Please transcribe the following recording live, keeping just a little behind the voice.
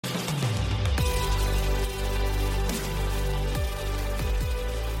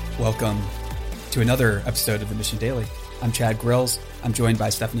Welcome to another episode of the Mission Daily. I'm Chad Grills. I'm joined by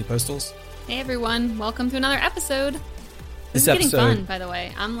Stephanie Postles. Hey everyone, welcome to another episode. This is getting fun, by the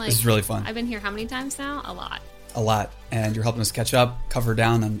way. This is really fun. I've been here how many times now? A lot. And you're helping us catch up, cover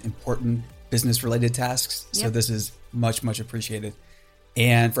down on important business-related tasks. So this is much, much appreciated.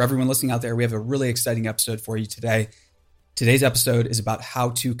 And for everyone listening out there, we have a really exciting episode for you today. Today's episode is about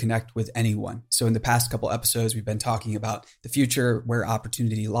how to connect with anyone. So in the past couple episodes, we've been talking about the future, where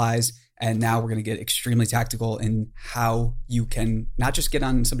opportunity lies. And now we're going to get extremely tactical in how you can not just get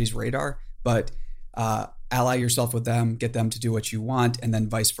on somebody's radar, but ally yourself with them, get them to do what you want, and then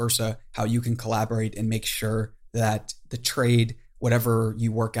vice versa, how you can collaborate and make sure that the trade, whatever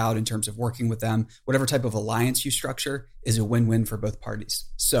you work out in terms of working with them, whatever type of alliance you structure, is a win-win for both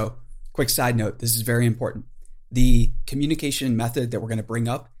parties. So quick side note, this is very important. The communication method that we're going to bring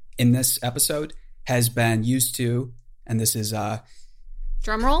up in this episode has been used to, and this is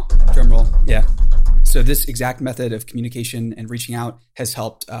drum roll, yeah. So this exact method of communication and reaching out has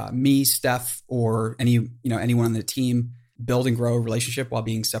helped me, Steph, or anyone on the team build and grow a relationship while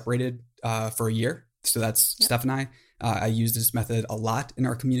being separated for a year. So that's Steph and I. I use this method a lot in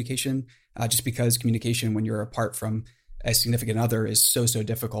our communication, just because communication when you're apart from a significant other is so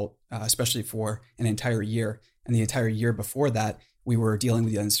difficult, especially for an entire year. And the entire year before that, we were dealing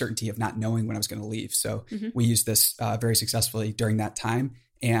with the uncertainty of not knowing when I was going to leave. So we used this very successfully during that time.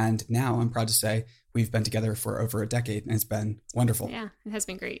 And now I'm proud to say we've been together for over a decade, and it's been wonderful. Yeah, it has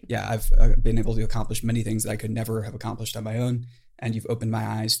been great. Yeah, I've been able to accomplish many things that I could never have accomplished on my own. And you've opened my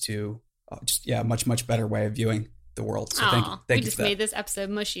eyes to a much better way of viewing the world. So thank you. We just made this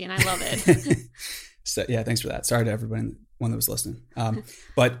episode mushy, and I love it. So yeah, thanks for that. Sorry to everyone that was listening.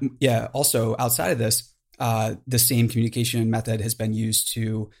 But yeah, also outside of this, the same communication method has been used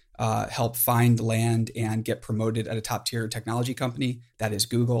to help find land and get promoted at a top tier technology company. That is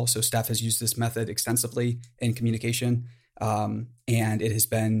Google. So Steph has used this method extensively in communication. And it has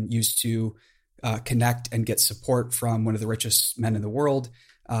been used to connect and get support from one of the richest men in the world,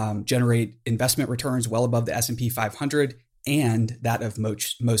 generate investment returns well above the S&P 500 and that of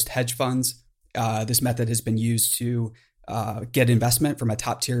most hedge funds. This method has been used to get investment from a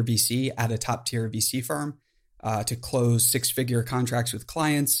top tier VC at a top tier VC firm, to close 6-figure contracts with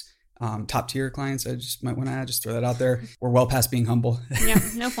clients, top tier clients. I just might want to just throw that out there. We're well past being humble. Yeah,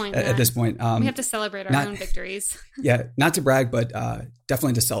 no point at this point. We have to celebrate our own victories. Yeah, not to brag, but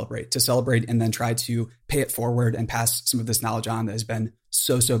definitely to celebrate and then try to pay it forward and pass some of this knowledge on that has been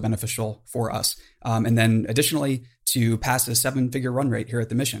so beneficial for us. And then additionally, to pass a 7-figure run rate here at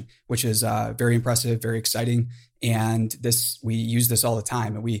the Mission, which is very impressive, very exciting. And we use this all the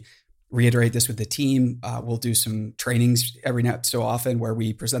time, and we reiterate this with the team. We'll do some trainings every now so often where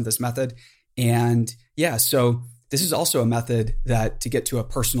we present this method. And yeah, so this is also a method that to get to a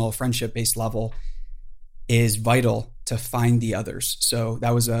personal friendship-based level is vital to find the others. So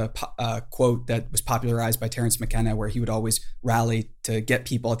that was a quote that was popularized by Terence McKenna, where he would always rally to get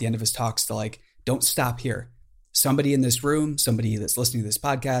people at the end of his talks to don't stop here. Somebody in this room, somebody that's listening to this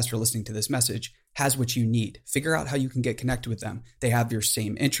podcast or listening to this message has what you need. Figure out how you can get connected with them. They have your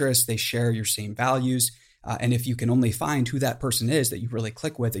same interests. They share your same values. And if you can only find who that person is that you really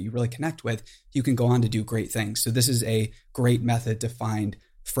click with, that you really connect with, you can go on to do great things. So this is a great method to find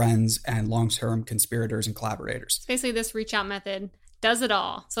friends and long-term conspirators and collaborators. Basically, this reach out method does it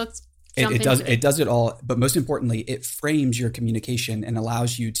all. So let's It does it all. But most importantly, it frames your communication and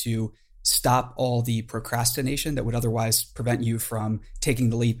allows you to stop all the procrastination that would otherwise prevent you from taking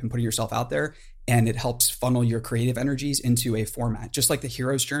the leap and putting yourself out there. And it helps funnel your creative energies into a format. Just like the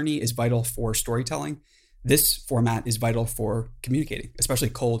hero's journey is vital for storytelling, this format is vital for communicating, especially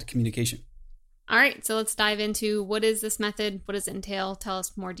cold communication. All right, so let's dive into what is this method? What does it entail? Tell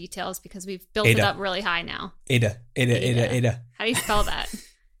us more details because we've built it up really high now. AIDA. How do you spell that?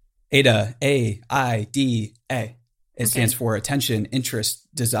 AIDA, A-I-D-A. It stands for attention, interest,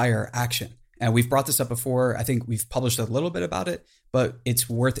 desire, action. And we've brought this up before. I think we've published a little bit about it, but it's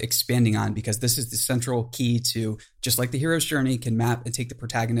worth expanding on because this is the central key to, just like the hero's journey can map and take the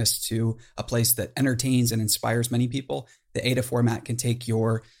protagonist to a place that entertains and inspires many people, the AIDA format can take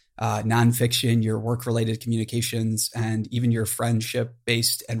your nonfiction, your work-related communications, and even your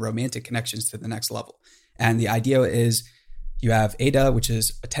friendship-based and romantic connections to the next level. And the idea is you have AIDA, which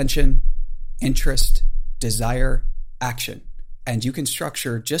is attention, interest, desire, action. And you can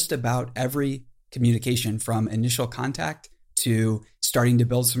structure just about every communication from initial contact to starting to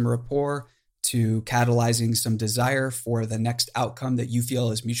build some rapport to catalyzing some desire for the next outcome that you feel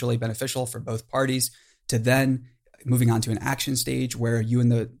is mutually beneficial for both parties, to then moving on to an action stage where you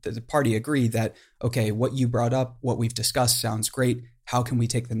and the party agree that, okay, what you brought up, what we've discussed sounds great. how can we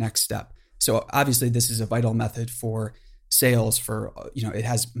take the next step? So obviously this is a vital method for sales for, it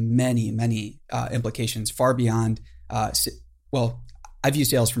has many, many implications far beyond, I view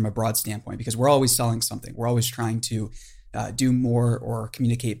sales from a broad standpoint because we're always selling something. We're always trying to do more or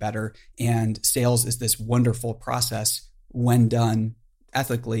communicate better. And sales is this wonderful process when done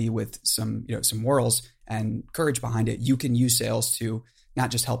ethically with some morals and courage behind it. You can use sales to not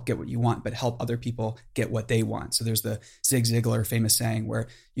just help get what you want, but help other people get what they want. So there's the Zig Ziglar famous saying where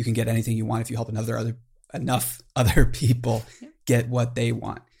you can get anything you want if you help enough other people get what they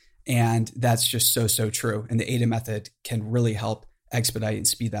want. And that's just so true. And the AIDA method can really help expedite and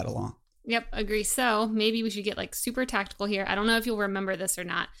speed that along. Yep, agree. So maybe we should get like super tactical here. I don't know if you'll remember this or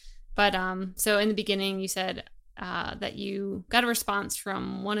not, but so in the beginning you said that you got a response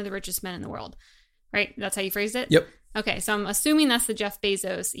from one of the richest men in the world, right? That's how you phrased it? Yep. Okay, so I'm assuming that's the Jeff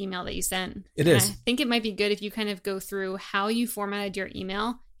Bezos email that you sent. It is. I think it might be good if you kind of go through how you formatted your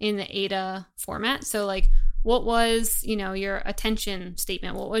email in the AIDA format. So like, what was, your attention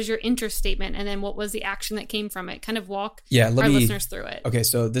statement? What was your interest statement? And then what was the action that came from it? Kind of walk our listeners through it. Okay,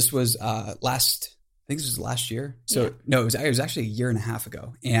 so this was last year. So no, it was actually a year and a half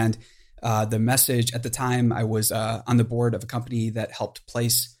ago. And the message at the time, I was on the board of a company that helped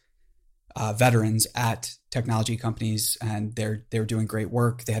place veterans at technology companies, and they were doing great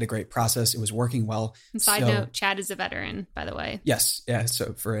work. They had a great process. It was working well. And side note, Chad is a veteran, by the way. Yes. Yeah.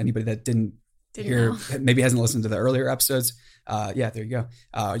 So for anybody that didn't hear, maybe hasn't listened to the earlier episodes, there you go.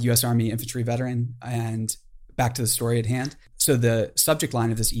 U.S. Army infantry veteran. And back to the story at hand. So the subject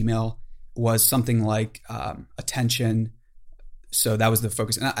line of this email was something like attention. So that was the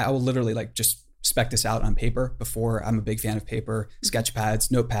focus. And I will literally just spec this out on paper before. I'm a big fan of paper, sketch pads,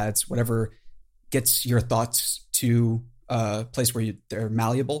 notepads, whatever gets your thoughts to a place where they're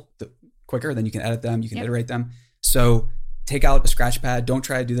malleable quicker, then you can edit them, you can iterate them. So take out a scratch pad. Don't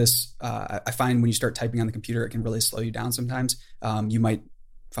try to do this. I find when you start typing on the computer, it can really slow you down sometimes. You might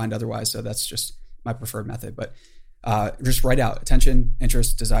find otherwise. So that's just my preferred method. But just write out attention,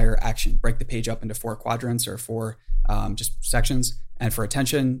 interest, desire, action. Break the page up into 4 quadrants or 4 just sections. And for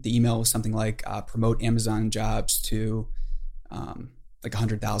attention, the email was something like promote Amazon jobs to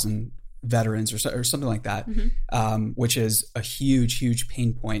 100,000 veterans or something like that, which is a huge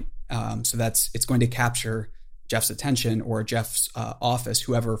pain point. So it's going to capture Jeff's attention or Jeff's office,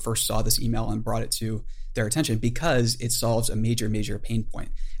 whoever first saw this email and brought it to their attention, because it solves a major pain point.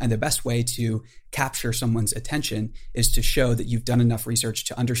 And the best way to capture someone's attention is to show that you've done enough research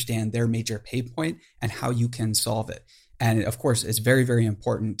to understand their major pain point and how you can solve it. And of course, it's very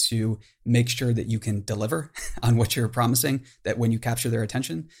important to make sure that you can deliver on what you're promising, that when you capture their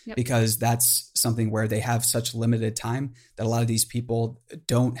attention, because that's something where they have such limited time that a lot of these people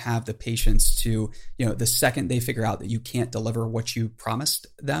don't have the patience to, the second they figure out that you can't deliver what you promised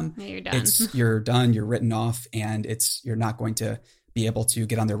them, you're done. You're done, you're written off, and you're not going to be able to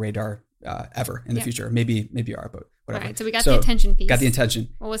get on their radar ever in the future. Maybe you are, but whatever. All right, so we got the attention piece. Got the attention.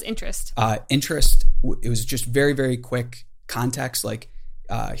 What was interest? Interest, it was just very quick context, like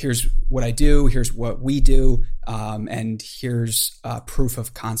here's what I do, here's what we do, and here's proof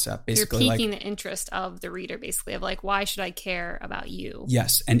of concept. Basically, you're piquing the interest of the reader, basically, of why should I care about you?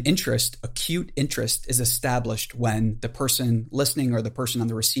 Yes, and acute interest is established when the person listening or the person on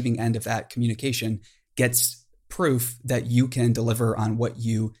the receiving end of that communication gets proof that you can deliver on what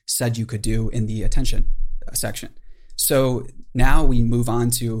you said you could do in the attention section. So now we move on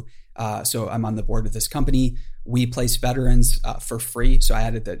to, so I'm on the board of this company. We place veterans for free. So I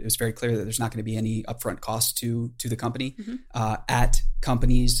added that it was very clear that there's not going to be any upfront cost to the company at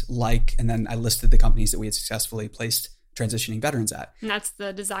companies and then I listed the companies that we had successfully placed transitioning veterans at. And that's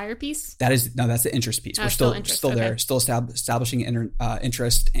the desire piece? That's the interest piece. We're still there, still establishing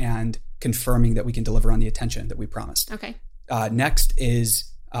interest and confirming that we can deliver on the attention that we promised. Okay. Next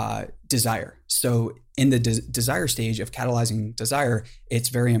is desire. So in the desire stage of catalyzing desire, it's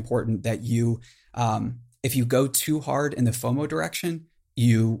very important that you, if you go too hard in the FOMO direction,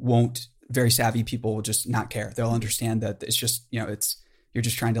 you won't. Very savvy people will just not care. They'll understand that it's just, you're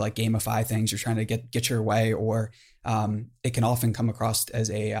just trying to gamify things. You're trying to get your way, or it can often come across as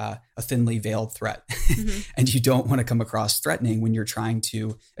a thinly veiled threat. And you don't want to come across threatening when you're trying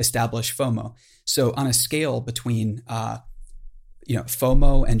to establish FOMO. So on a scale between,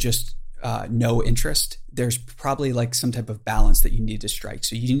 FOMO and just no interest, there's probably some type of balance that you need to strike.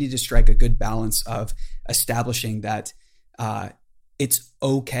 So you need to strike a good balance of establishing that it's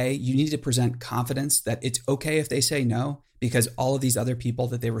okay. You need to present confidence that it's okay if they say no, because all of these other people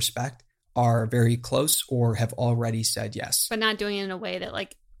that they respect are very close or have already said yes. But not doing it in a way that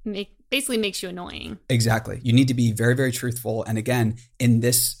basically makes you annoying. Exactly. You need to be very, very truthful. And again, in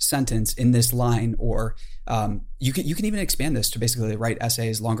this sentence, in this line, or you can even expand this to basically write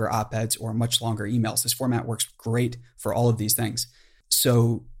essays, longer op-eds, or much longer emails. This format works great for all of these things.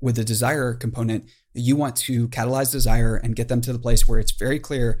 So with the desire component, you want to catalyze desire and get them to the place where it's very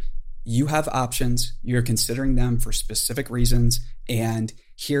clear you have options, you're considering them for specific reasons, and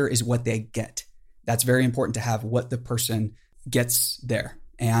here is what they get. That's very important to have what the person gets there.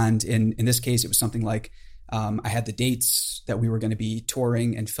 And in this case, it was something like I had the dates that we were going to be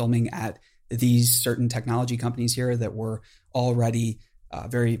touring and filming at these certain technology companies here that were already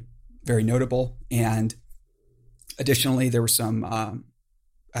very, very notable. And additionally, there were some,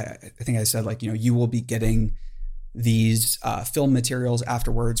 I think I said like, you will be getting these film materials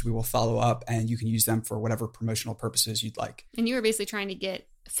afterwards. We will follow up and you can use them for whatever promotional purposes you'd like. And you were basically trying to get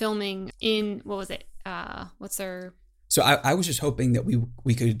filming in, what was it? So I was just hoping that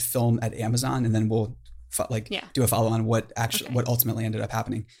we could film at Amazon and then we'll do a follow on what ultimately ended up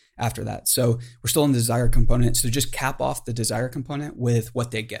happening after that. So we're still in the desire component. So just cap off the desire component with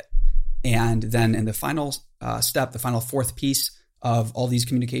what they get. And then in the final step, the final fourth piece of all these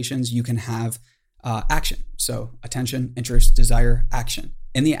communications, you can have action. So attention, interest, desire, action.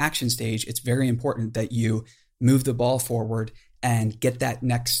 In the action stage, it's very important that you move the ball forward and get that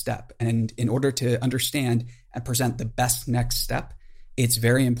next step. And in order to understand and present the best next step, it's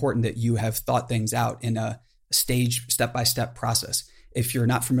very important that you have thought things out in a stage, step-by-step process. If you're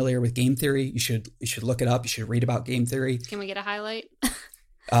not familiar with game theory, you should look it up. You should read about game theory. Can we get a highlight?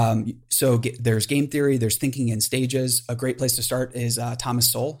 So there's game theory, there's thinking in stages. A great place to start is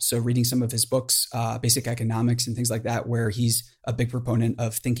Thomas Sowell. So reading some of his books, Basic Economics and things like that, where he's a big proponent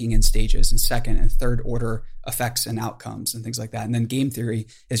of thinking in stages and second and third order effects and outcomes and things like that. And then game theory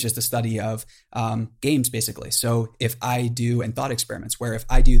is just a study of games, basically. So if I do, and thought experiments, where if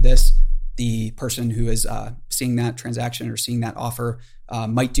I do this, the person who is seeing that transaction or seeing that offer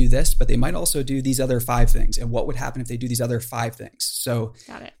might do this, but they might also do these other 5 things. And what would happen if they do these other 5 things? So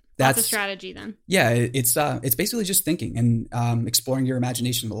got it. That's a strategy then. Yeah, it's basically just thinking and exploring your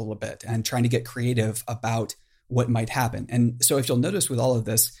imagination a little bit and trying to get creative about what might happen. And so if you'll notice with all of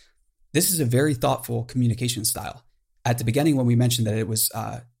this, this is a very thoughtful communication style. At the beginning, when we mentioned that it was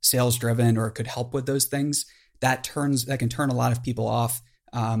sales driven or could help with those things, that can turn a lot of people off.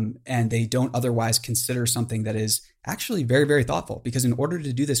 And they don't otherwise consider something that is actually very, very thoughtful, because in order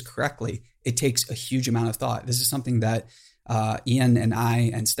to do this correctly, it takes a huge amount of thought. This is something that Ian and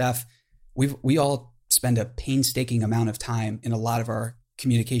I and Steph, we all spend a painstaking amount of time in a lot of our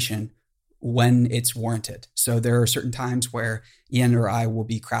communication when it's warranted. So there are certain times where Ian or I will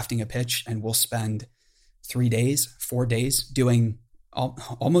be crafting a pitch and we'll spend 3 days, 4 days doing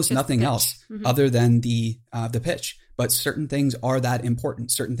almost just nothing else other than the pitch. But certain things are that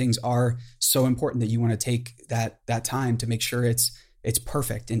important. Certain things are so important that you want to take that time to make sure it's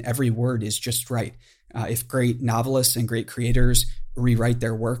perfect and every word is just right. If great novelists and great creators rewrite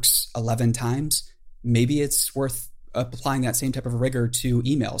their works 11 times, maybe it's worth applying that same type of rigor to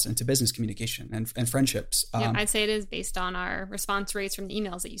emails and to business communication and friendships. Yeah, I'd say it is based on our response rates from the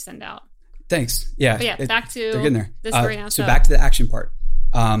emails that you send out. Thanks. Yeah. But yeah, back to they're getting there. This right now. So back to the action part.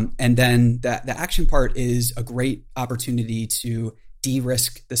 And then the action part is a great opportunity to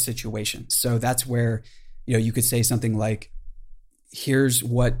de-risk the situation. So that's where, you could say something like, here's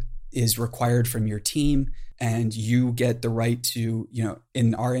what is required from your team, and you get the right to,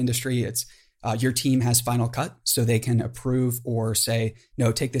 in our industry, it's your team has final cut, so they can approve or say,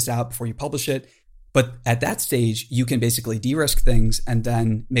 no, take this out before you publish it. But at that stage, you can basically de-risk things and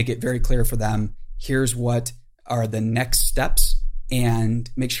then make it very clear for them, here's what are the next steps, and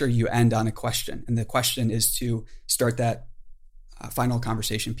make sure you end on a question. And the question is to start that final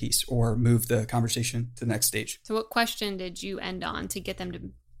conversation piece or move the conversation to the next stage. So what question did you end on to get them to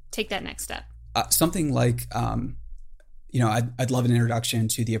take that next step? Something like, I'd love an introduction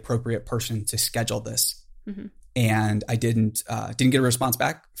to the appropriate person to schedule this. Mm-hmm. And I didn't get a response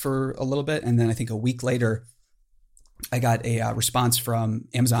back for a little bit. And then I think a week later, I got a response from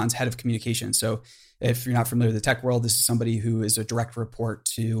Amazon's head of communication. So if you're not familiar with the tech world, this is somebody who is a direct report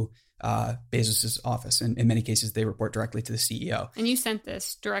to Bezos's office. And in many cases, they report directly to the CEO. And you sent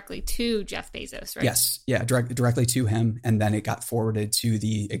this directly to Jeff Bezos, right? Yes. Yeah. Directly to him. And then it got forwarded to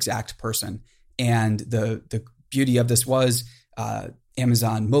the exact person. And the beauty of this was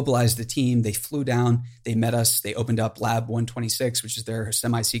Amazon mobilized the team. They flew down. They met us. They opened up Lab 126, which is their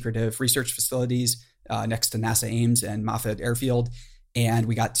semi-secretive research facilities next to NASA Ames and Moffett Airfield. And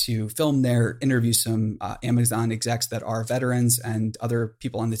we got to film there, interview some Amazon execs that are veterans and other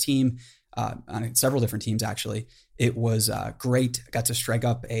people on the team, on several different teams, actually. It was great. I got to strike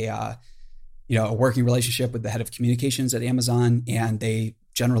up a working relationship with the head of communications at Amazon, and they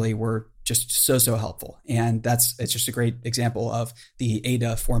generally were just so helpful. And it's just a great example of the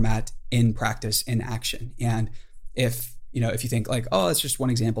AIDA format in practice, in action. And if you think like, oh, that's just one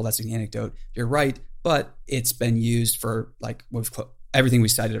example, that's an anecdote, you're right, but it's been used for like everything we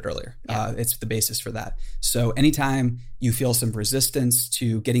cited earlier. Yeah. It's the basis for that. So anytime you feel some resistance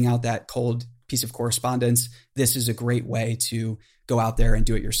to getting out that cold piece of correspondence, this is a great way to go out there and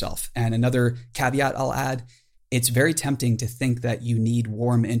do it yourself. And another caveat I'll add, it's very tempting to think that you need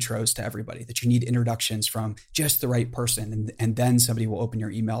warm intros to everybody, that you need introductions from just the right person, and then somebody will open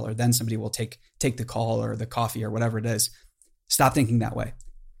your email, or then somebody will take the call or the coffee or whatever it is. Stop thinking that way.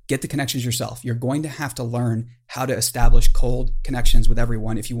 Get the connections yourself. You're going to have to learn how to establish cold connections with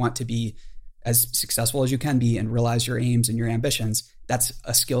everyone if you want to be as successful as you can be and realize your aims and your ambitions. That's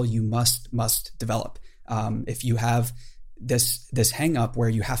a skill you must develop. If you have this hang up where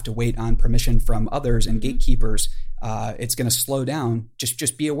you have to wait on permission from others and gatekeepers, it's going to slow down.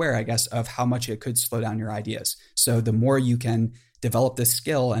 Just be aware, I guess, of how much it could slow down your ideas. So the more you can develop this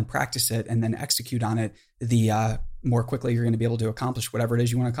skill and practice it and then execute on it, the more quickly you're going to be able to accomplish whatever it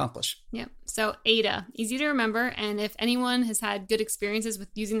is you want to accomplish. Yeah. So AIDA, easy to remember. And if anyone has had good experiences with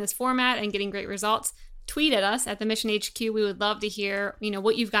using this format and getting great results, tweet at us at the Mission HQ. We would love to hear,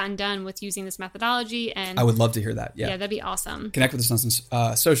 what you've gotten done with using this methodology. And I would love to hear that. Yeah, that'd be awesome. Connect with us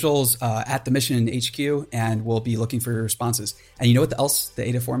on socials at the Mission HQ, and we'll be looking for your responses. And you know what else the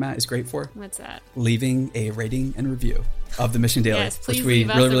AIDA format is great for? What's that? Leaving a rating and review of the Mission Daily, yes, please which we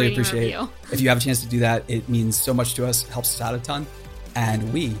really appreciate. Review. If you have a chance to do that, it means so much to us, helps us out a ton.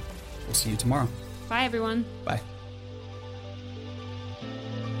 And we will see you tomorrow. Bye, everyone. Bye.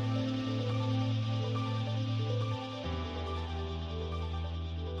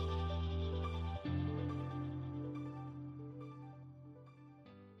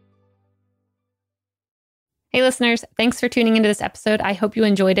 Hey listeners, thanks for tuning into this episode. I hope you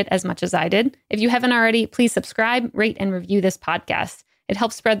enjoyed it as much as I did. If you haven't already, please subscribe, rate, and review this podcast. It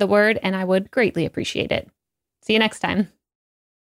helps spread the word, and I would greatly appreciate it. See you next time.